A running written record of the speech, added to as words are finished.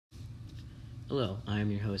Hello, I am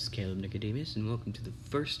your host, Caleb Nicodemus, and welcome to the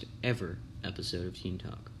first ever episode of Teen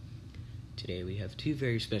Talk. Today we have two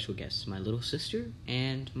very special guests, my little sister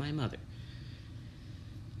and my mother.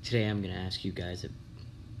 Today I'm going to ask you guys a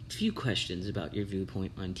few questions about your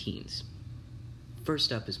viewpoint on teens.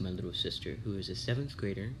 First up is my little sister, who is a 7th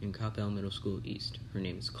grader in Coppell Middle School East. Her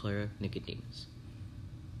name is Clara Nicodemus.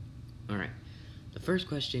 Alright, the first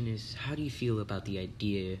question is, how do you feel about the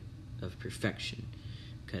idea of perfection?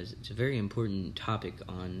 Because it's a very important topic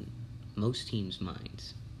on most teens'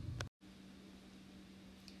 minds.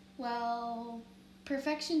 Well,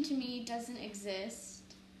 perfection to me doesn't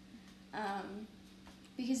exist,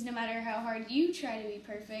 because no matter how hard you try to be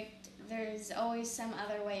perfect, there's always some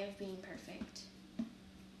other way of being perfect.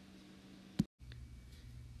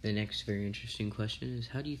 The next very interesting question is,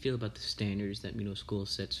 how do you feel about the standards that middle school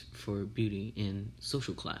sets for beauty in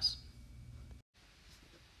social class?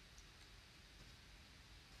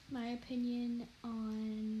 My opinion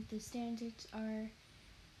on the standards are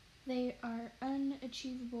they are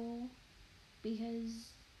unachievable because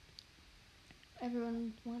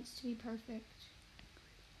everyone wants to be perfect.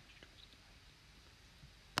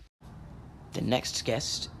 The next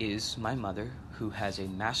guest is my mother, who has a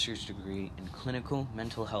master's degree in clinical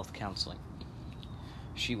mental health counseling.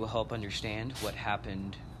 She will help understand what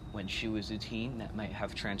happened when she was a teen that might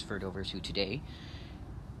have transferred over to today,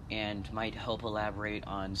 and might help elaborate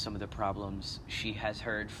on some of the problems she has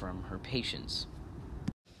heard from her patients.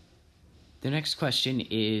 The next question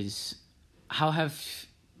is, how have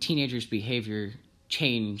teenagers' behavior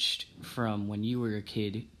changed from when you were a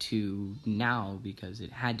kid to now, because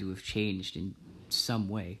it had to have changed in some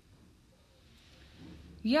way?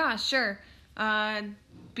 Yeah, sure.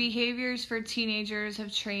 Behaviors for teenagers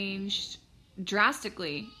have changed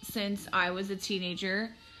drastically since I was a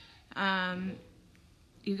teenager.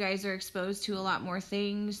 You guys are exposed to a lot more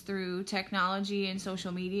things through technology and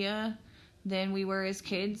social media than we were as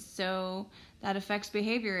kids, so that affects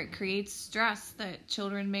behavior. It creates stress that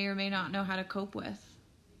children may or may not know how to cope with.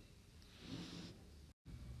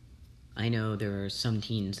 I know there are some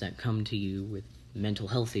teens that come to you with mental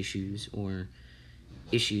health issues or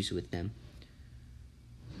issues with them,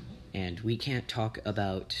 and we can't talk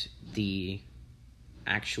about the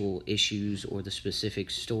actual issues or the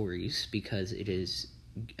specific stories because it is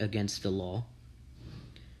against the law.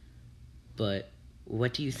 But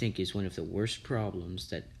what do you think is one of the worst problems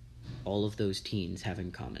that all of those teens have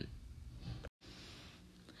in common?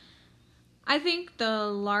 I think the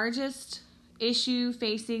largest issue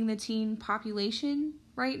facing the teen population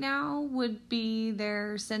right now would be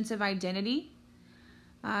their sense of identity.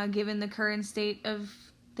 Given the current state of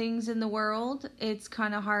things in the world, it's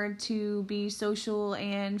kind of hard to be social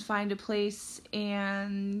and find a place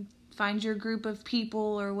and find your group of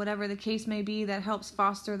people or whatever the case may be that helps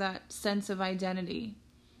foster that sense of identity.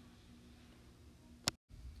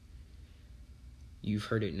 You've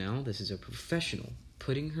heard it now. This is a professional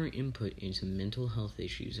putting her input into mental health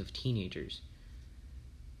issues of teenagers.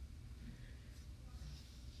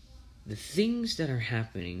 The things that are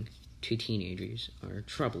happening to teenagers are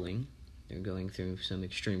troubling. They're going through some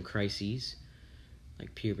extreme crises,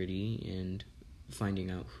 like puberty and finding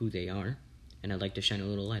out who they are, and I'd like to shine a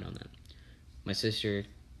little light on that. My sister,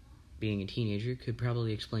 being a teenager, could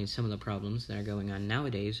probably explain some of the problems that are going on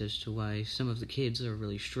nowadays as to why some of the kids are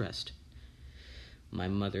really stressed. My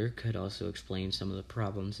mother could also explain some of the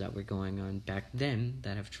problems that were going on back then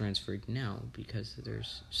that have transferred now, because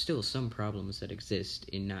there's still some problems that exist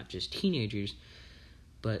in not just teenagers,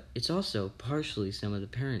 but it's also partially some of the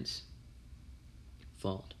parents'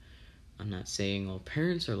 fault. I'm not saying all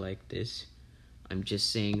parents are like this. I'm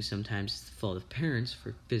just saying sometimes it's the fault of parents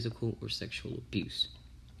for physical or sexual abuse.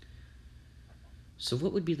 So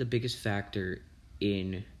what would be the biggest factor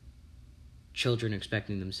in children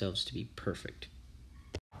expecting themselves to be perfect?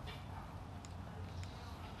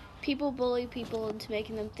 People bully people into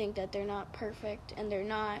making them think that they're not perfect, and they're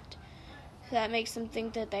not. So that makes them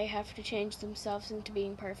think that they have to change themselves into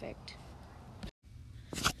being perfect.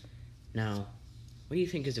 Now, what do you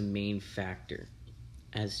think is a main factor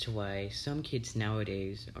as to why some kids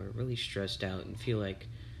nowadays are really stressed out and feel like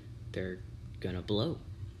they're gonna blow?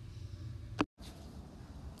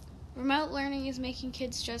 Remote learning is making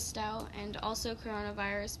kids stressed out, and also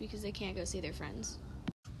coronavirus because they can't go see their friends.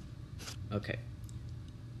 Okay.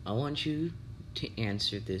 I want you to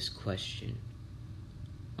answer this question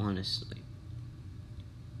honestly.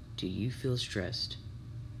 Do you feel stressed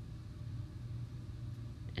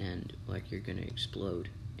and like you're gonna explode?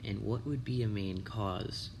 And what would be a main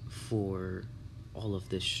cause for all of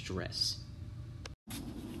this stress?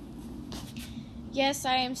 Yes,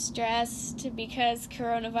 I am stressed because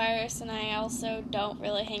coronavirus, and I also don't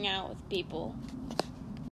really hang out with people.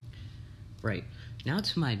 Right. Now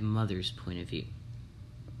to my mother's point of view.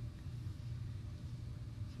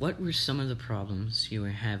 What were some of the problems you were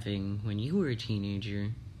having when you were a teenager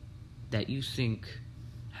that you think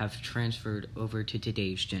have transferred over to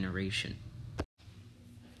today's generation?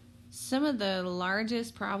 Some of the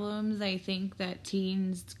largest problems I think that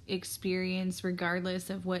teens experience, regardless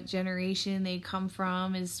of what generation they come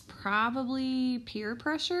from, is probably peer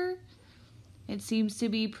pressure. It seems to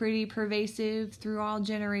be pretty pervasive through all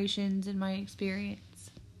generations in my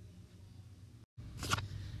experience.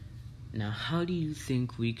 Now, how do you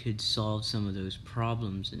think we could solve some of those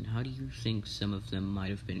problems, and how do you think some of them might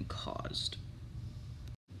have been caused?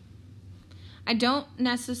 I don't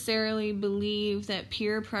necessarily believe that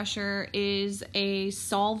peer pressure is a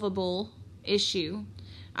solvable issue.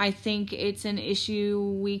 I think it's an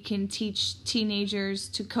issue we can teach teenagers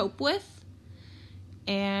to cope with.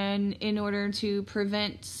 And in order to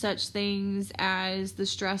prevent such things as the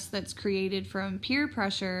stress that's created from peer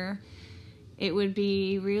pressure, it would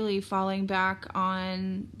be really falling back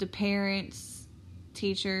on the parents,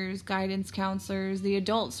 teachers, guidance counselors, the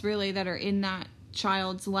adults really that are in that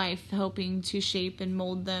child's life, helping to shape and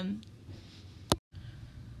mold them.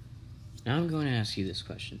 Now I'm going to ask you this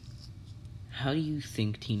question. How do you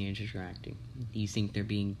think teenagers are acting? Do you think they're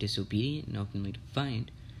being disobedient and openly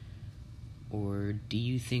defiant? Or do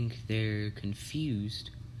you think they're confused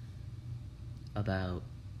about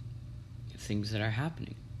things that are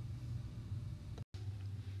happening?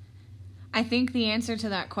 I think the answer to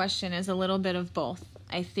that question is a little bit of both.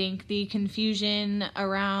 I think the confusion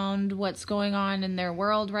around what's going on in their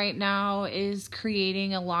world right now is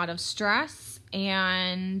creating a lot of stress,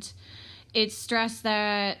 and it's stress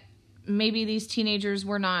that maybe these teenagers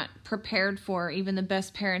were not prepared for. Even the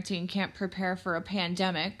best parenting can't prepare for a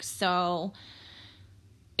pandemic, so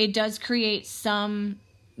it does create some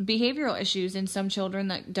behavioral issues in some children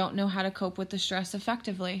that don't know how to cope with the stress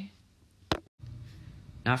effectively.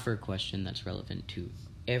 Now for a question that's relevant to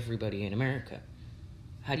everybody in America.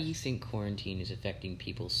 How do you think quarantine is affecting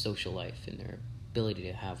people's social life and their ability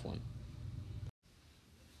to have one?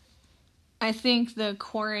 I think the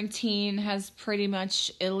quarantine has pretty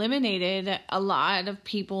much eliminated a lot of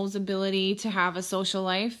people's ability to have a social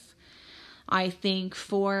life. I think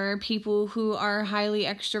for people who are highly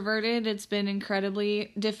extroverted, it's been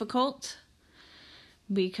incredibly difficult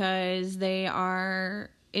because they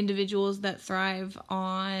are individuals that thrive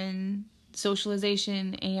on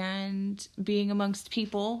socialization and being amongst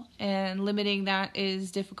people, and limiting that is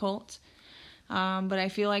difficult. But I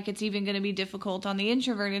feel like it's even going to be difficult on the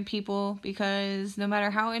introverted people, because no matter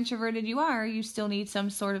how introverted you are, you still need some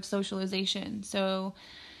sort of socialization. So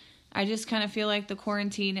I just kind of feel like the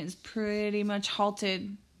quarantine has pretty much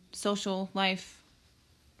halted social life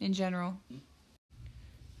in general.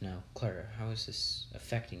 Now, Clara, how is this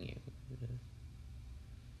affecting you? The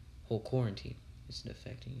whole quarantine, is it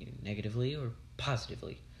affecting you negatively or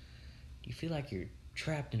positively? Do you feel like you're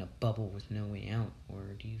trapped in a bubble with no way out,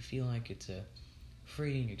 or do you feel like it's a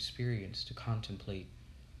freeing experience to contemplate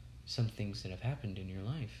some things that have happened in your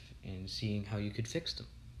life and seeing how you could fix them?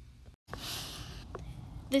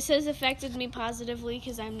 This has affected me positively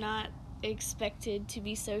because I'm not expected to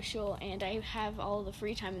be social and I have all the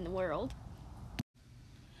free time in the world.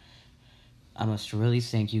 I must really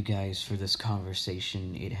thank you guys for this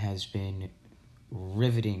conversation. It has been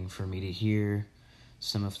riveting for me to hear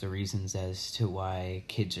some of the reasons as to why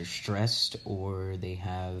kids are stressed, or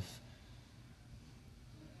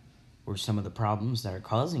some of the problems that are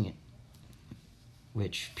causing it,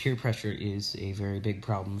 which peer pressure is a very big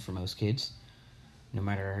problem for most kids. No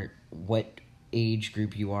matter what age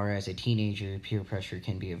group you are as a teenager, peer pressure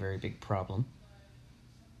can be a very big problem.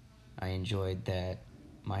 I enjoyed that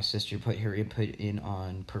my sister put her input in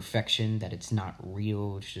on perfection, that it's not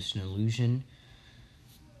real, it's just an illusion.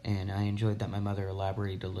 And I enjoyed that my mother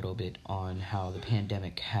elaborated a little bit on how the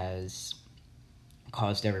pandemic has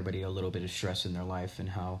caused everybody a little bit of stress in their life, and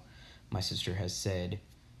how my sister has said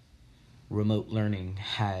remote learning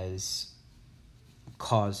has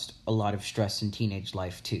caused a lot of stress in teenage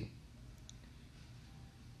life too.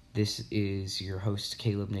 This is your host,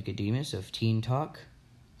 Caleb Nicodemus of Teen Talk,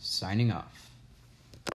 signing off.